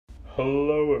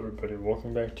Hello everybody,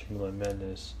 welcome back to My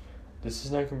Madness. This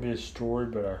is not going to be a story,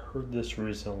 but I heard this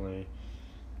recently,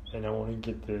 and I want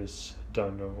to get this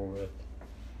done over with.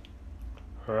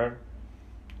 Alright?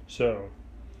 So,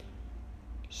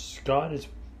 Scott is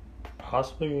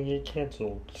possibly going to get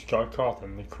canceled. Scott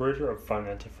Cawthon, the creator of Five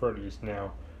Nights at Freddy's.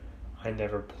 Now, I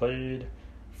never played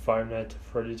Five Nights at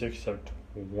Freddy's except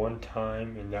one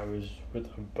time, and that was with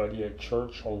a buddy at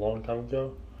church a long time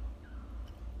ago.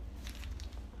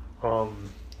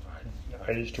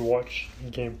 I used to watch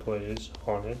gameplays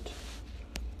on it,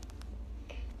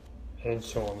 and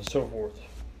so on and so forth.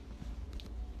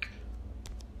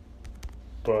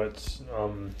 But,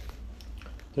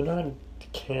 they're not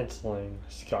canceling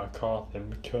Scott Cawthon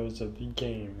because of the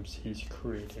games he's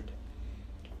created,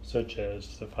 such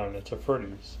as the Five Nights at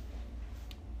Freddy's.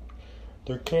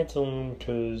 They're canceling him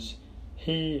because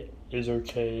he is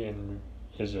okay and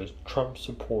is a Trump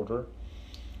supporter,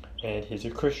 and he's a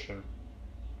Christian.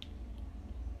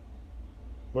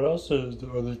 What else are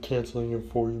they canceling him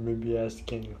for, you may be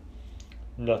asking?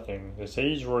 Nothing. They say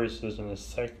he's racist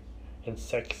and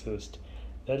sexist.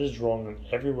 That is wrong in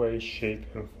every way, shape,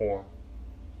 and form.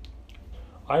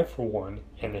 I, for one,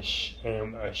 am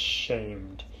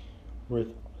ashamed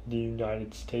with the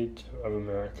United States of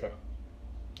America.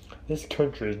 This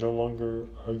country is no longer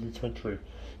a good country.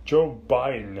 Joe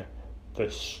Biden, the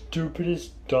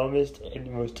stupidest, dumbest, and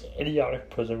most idiotic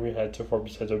president we had so far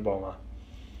besides Obama.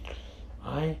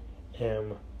 I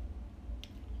am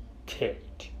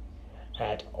ticked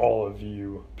at all of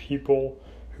you people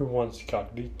who want Scott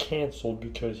to be canceled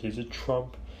because he's a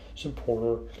Trump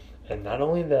supporter, and not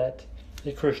only that,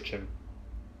 a Christian.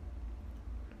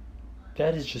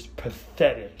 That is just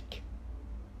pathetic.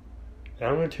 And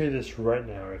I'm going to tell you this right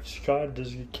now. If Scott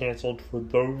does get canceled for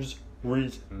those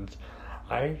reasons,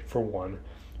 I, for one,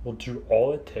 will do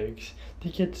all it takes to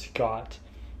get Scott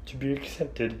to be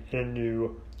accepted in a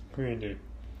new community,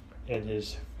 and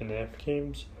his FNAF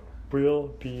games will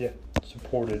be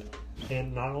supported.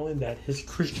 And not only that, his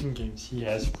Christian games he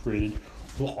has created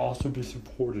will also be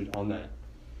supported on that.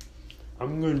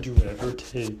 I'm going to do whatever it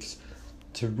takes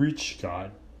to reach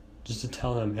Scott, just to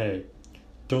tell him, hey,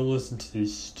 don't listen to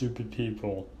these stupid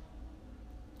people.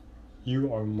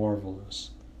 You are marvelous.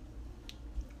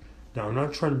 Now, I'm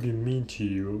not trying to be mean to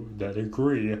you that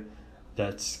agree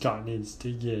that Scott needs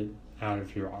to get out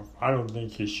of here. I don't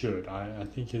think he should. I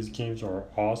think his games are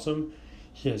awesome.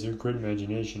 He has a great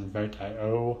imagination. In fact, I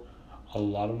owe a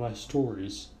lot of my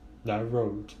stories that I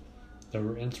wrote that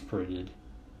were inspired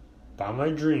by my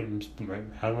dreams.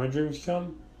 How did my dreams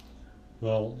come?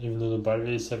 Well, even though the Bite of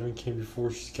 87 came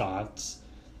before Scott's,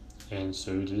 and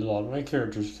so did a lot of my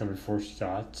characters come before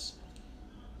Scott's,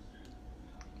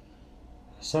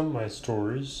 some of my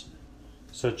stories,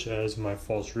 such as my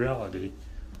false reality,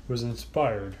 was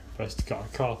inspired by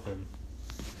Scott Cawthon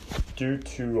due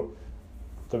to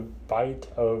the bite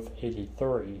of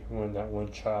 83 when that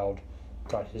one child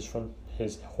got his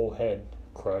whole head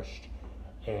crushed,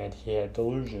 and he had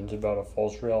delusions about a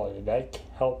false reality. That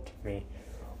helped me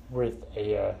with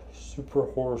a super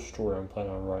horror story I'm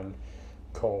planning on writing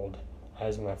called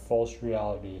As My False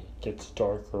Reality Gets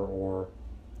Darker, or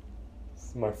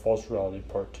My False Reality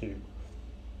Part 2.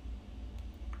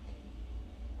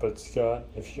 But Scott,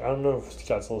 I don't know if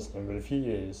Scott's listening, but if he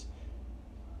is,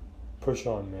 push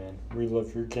on, man. We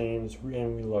love your games,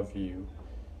 and we love you.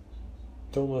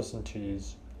 Don't listen to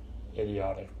these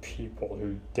idiotic people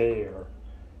who dare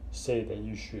say that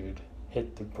you should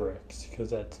hit the bricks, because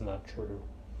that's not true.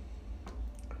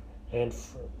 And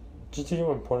just to get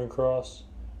my point across,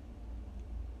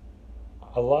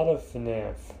 a lot of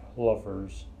FNAF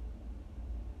lovers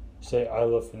say, I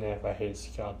love FNAF, I hate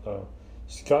Scott though.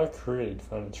 Scott created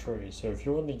Five Nights at Freddy's, so if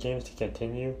you want the games to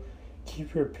continue,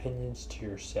 keep your opinions to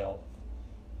yourself.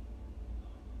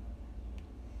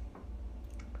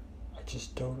 I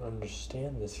just don't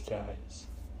understand this, guys.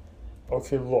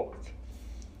 Okay, look.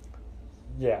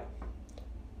 Yeah.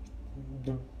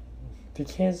 The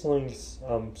canceling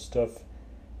stuff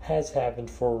has happened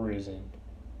for a reason.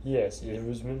 Yes, it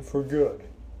was meant for good.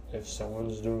 If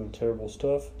someone's doing terrible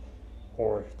stuff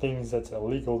or things that's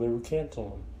illegal, they would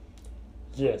cancel them.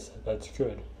 Yes, that's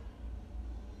good.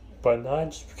 But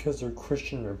not just because they're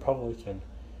Christian or Republican.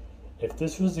 If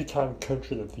this was the kind of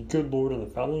country that the good Lord and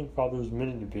the Founding Fathers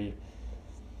meant it to be,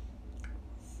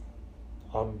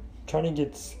 trying to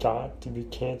get Scott to be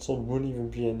canceled wouldn't even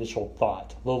be an initial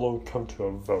thought, let alone come to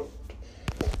a vote.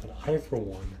 And I, for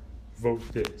one, vote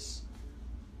this.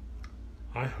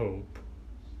 I hope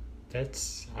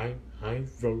I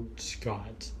vote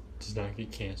Scott does not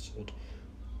get canceled.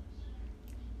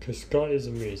 Because Scott is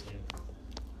amazing.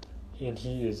 and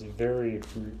he is very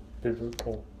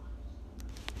biblical.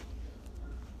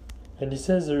 And he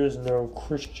says there is no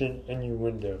Christian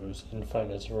innuendos in Five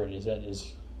Nights at Freddy's. That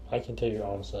is, I can tell you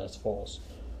honestly, that's false.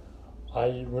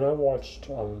 When I watched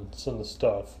some of the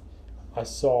stuff, I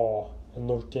saw and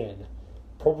looked in.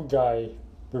 Purple guy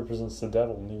represents the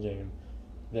devil in the game.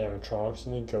 The animatronics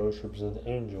and the ghosts represent the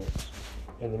angels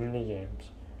in the minigames.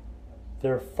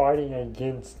 They're fighting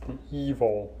against the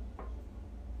evil,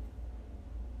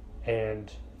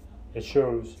 and it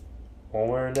shows one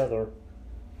way or another,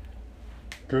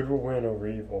 good will win over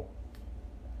evil.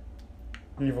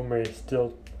 Evil may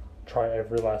still try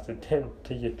every last attempt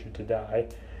to get you to die,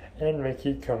 and may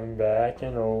keep coming back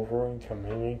and over and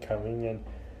coming and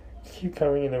keep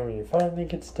coming, and then when you finally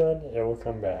gets done, it will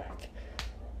come back.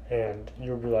 And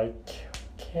you'll be like,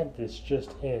 can't this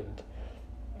just end?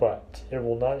 But it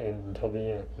will not end until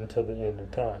the end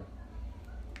of time.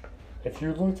 If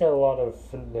you look at a lot of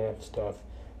FNAF stuff,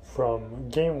 from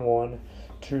Game 1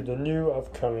 to the new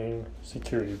upcoming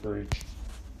security breach,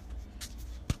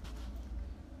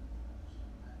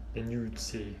 then you would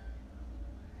see,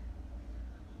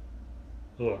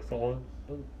 look, on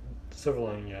silver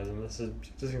lining, guys, and this is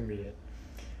gonna be it.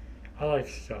 I like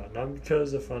Scott, not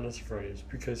because of Five Nights at Freddy's,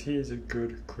 because he is a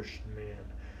good Christian man.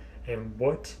 And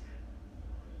what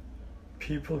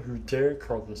people who dare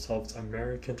call themselves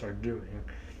Americans are doing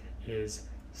is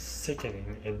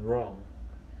sickening and wrong.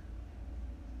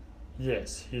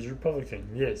 Yes, he's Republican.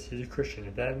 Yes, he's a Christian.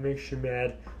 If that makes you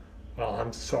mad, well,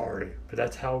 I'm sorry, but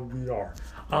that's how we are.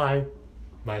 I,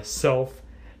 myself,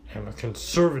 am a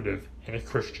conservative and a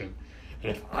Christian.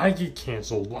 And if I get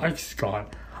canceled like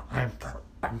Scott, I'm proud.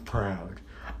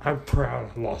 I'm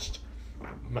proud I lost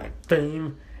my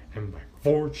fame and my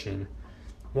fortune.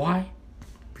 Why?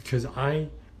 Because I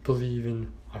believe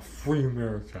in a free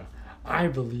America. I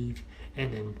believe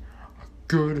in a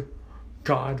good,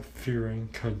 God-fearing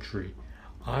country.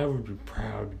 I would be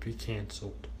proud to be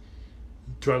canceled.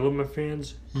 Do I love my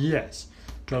fans? Yes.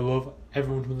 Do I love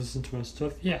everyone who listens to my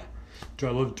stuff? Yeah. Do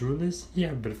I love doing this?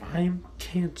 Yeah. But if I am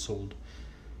canceled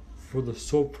for the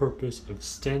sole purpose of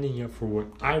standing up for what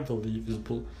I believe in,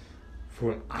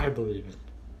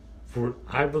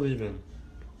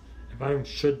 if I'm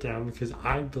shut down because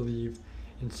I believe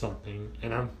in something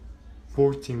and I'm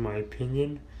voicing my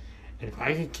opinion, and if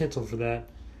I get canceled for that,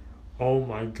 oh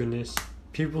my goodness,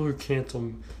 people who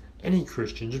cancel any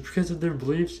Christian just because of their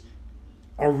beliefs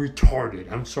are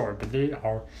retarded. I'm sorry, but they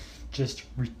are just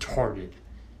retarded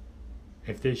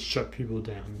if they shut people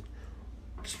down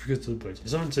just because of the beliefs. If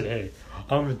someone said, hey,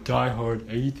 I'm a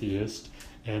diehard atheist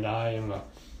and I am a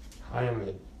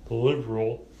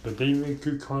liberal, but they make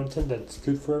good content that's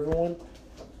good for everyone,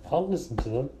 I'll listen to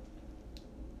them.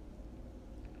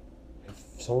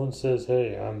 If someone says,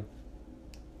 hey, I'm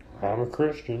a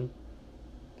Christian,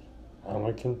 I'm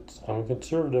a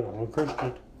conservative, I'm a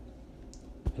Christian,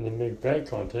 and they make bad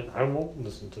content, I won't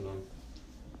listen to them.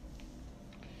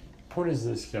 The point is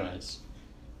this, guys.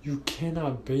 You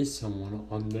cannot base someone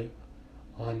on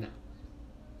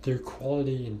their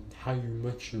quality and how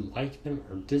much you like them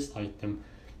or dislike them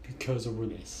because of where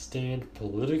they stand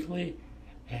politically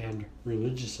and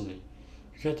religiously.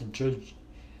 You got to judge.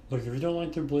 Look, if you don't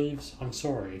like their beliefs, I'm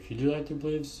sorry. If you do like their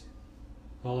beliefs,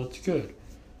 well, that's good.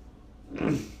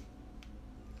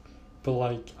 But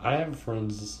like, I have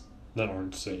friends that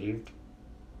aren't saved.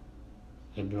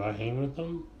 And do I hang with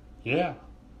them? Yeah.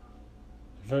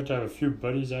 In fact, I have a few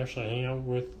buddies I actually hang out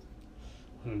with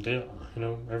on a day,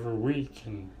 every week,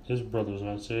 and his brother's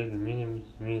not saved, and me and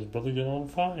his brother get on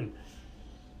fine.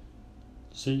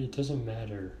 See, it doesn't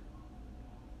matter.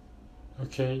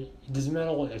 Okay? It doesn't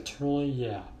matter eternally,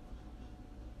 yeah.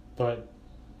 But,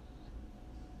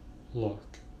 look.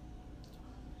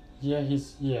 Yeah,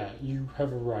 you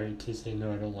have a right to say,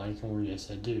 no, I don't like him, or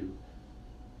yes, I do.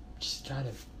 Just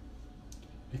gotta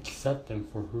accept them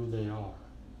for who they are.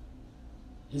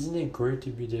 Isn't it great to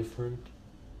be different?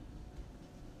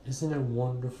 Isn't it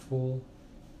wonderful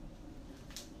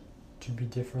to be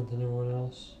different than everyone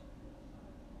else?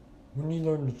 When you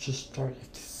learn to just start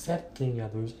accepting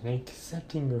others and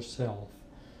accepting yourself,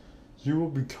 you will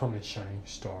become a shining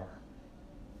star.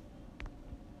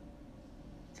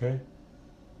 Okay?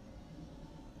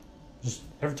 Just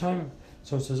every time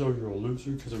someone says, oh, you're a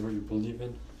loser because of what you believe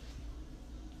in,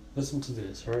 listen to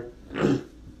this, alright?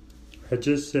 I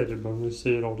just said it, but I'm going to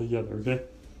say it all together, okay?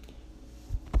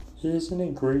 Isn't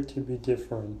it great to be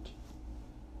different?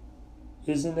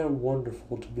 Isn't it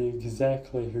wonderful to be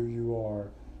exactly who you are?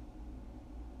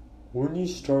 When you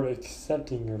start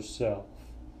accepting yourself,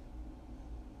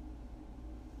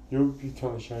 you'll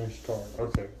become a shining star.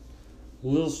 Okay, a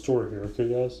little story here, okay,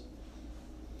 guys?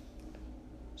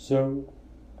 So,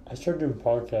 I started doing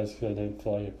podcasts because I didn't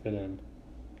feel like it fit in.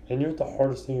 And you know what the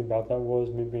hardest thing about that was,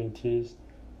 me being teased?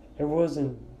 It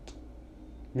wasn't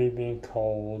me being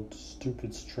called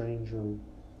stupid, strange,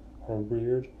 or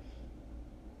weird.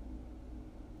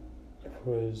 It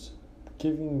was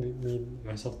giving me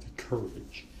myself the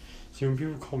courage. See, when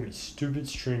people call me stupid,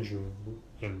 strange,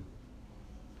 and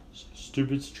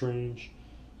stupid, strange,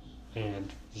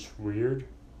 and just weird,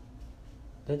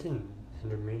 that didn't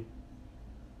hinder me.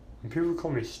 When people call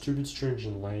me stupid, strange,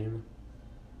 and lame,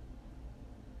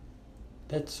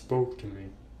 that spoke to me.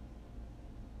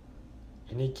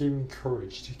 And it gave me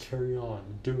courage to carry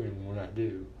on doing what I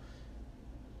do.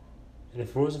 And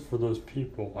if it wasn't for those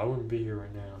people, I wouldn't be here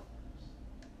right now.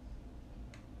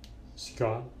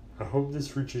 Scott, I hope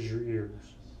this reaches your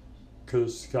ears.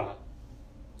 Because, Scott,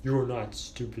 you are not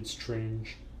stupid,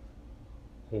 strange,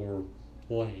 or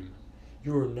lame.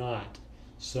 You are not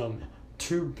some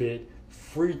 2-bit,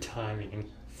 free-timing,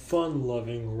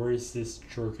 fun-loving, racist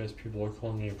jerk, as people are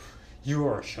calling you. You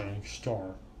are a shining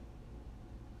star.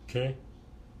 Okay?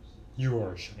 You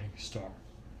are a shining star.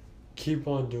 Keep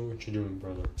on doing what you're doing,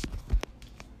 brother.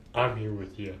 I'm here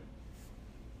with you.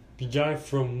 The guy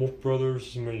from Wolf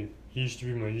Brothers he used to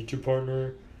be my YouTube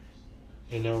partner,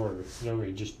 and now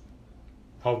we just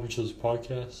help each other's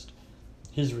podcast.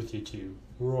 He's with you too.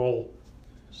 We're all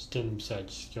standing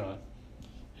beside Scott.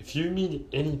 If you need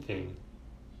anything,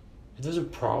 if there's a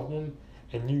problem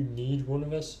and you need one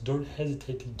of us, don't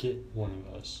hesitate to get one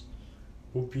of us.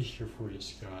 We'll be here for you,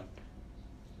 Scott.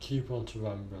 Keep on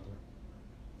surviving, brother.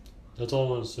 That's all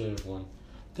I want to say, everyone.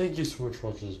 Thank you so much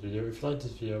for watching this video. If you like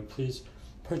this video, please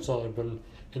punch the like button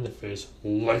in the face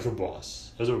like a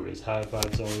boss. As always, high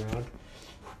fives all around.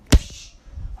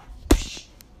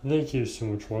 Thank you so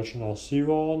much for watching. I'll see you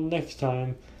all next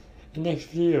time in the next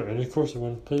video. And of course,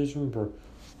 everyone, please remember,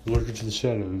 look into the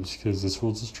shadows, because this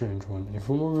world's a strange one. If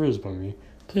you're more videos by me,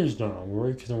 please don't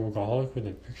worry, because I'm a workaholic with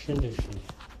addiction addiction.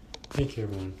 Thank you,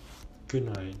 everyone. Good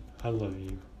night. I love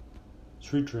you.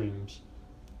 Sweet dreams.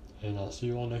 And I'll see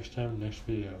you all next time, next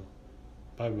video.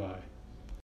 Bye-bye.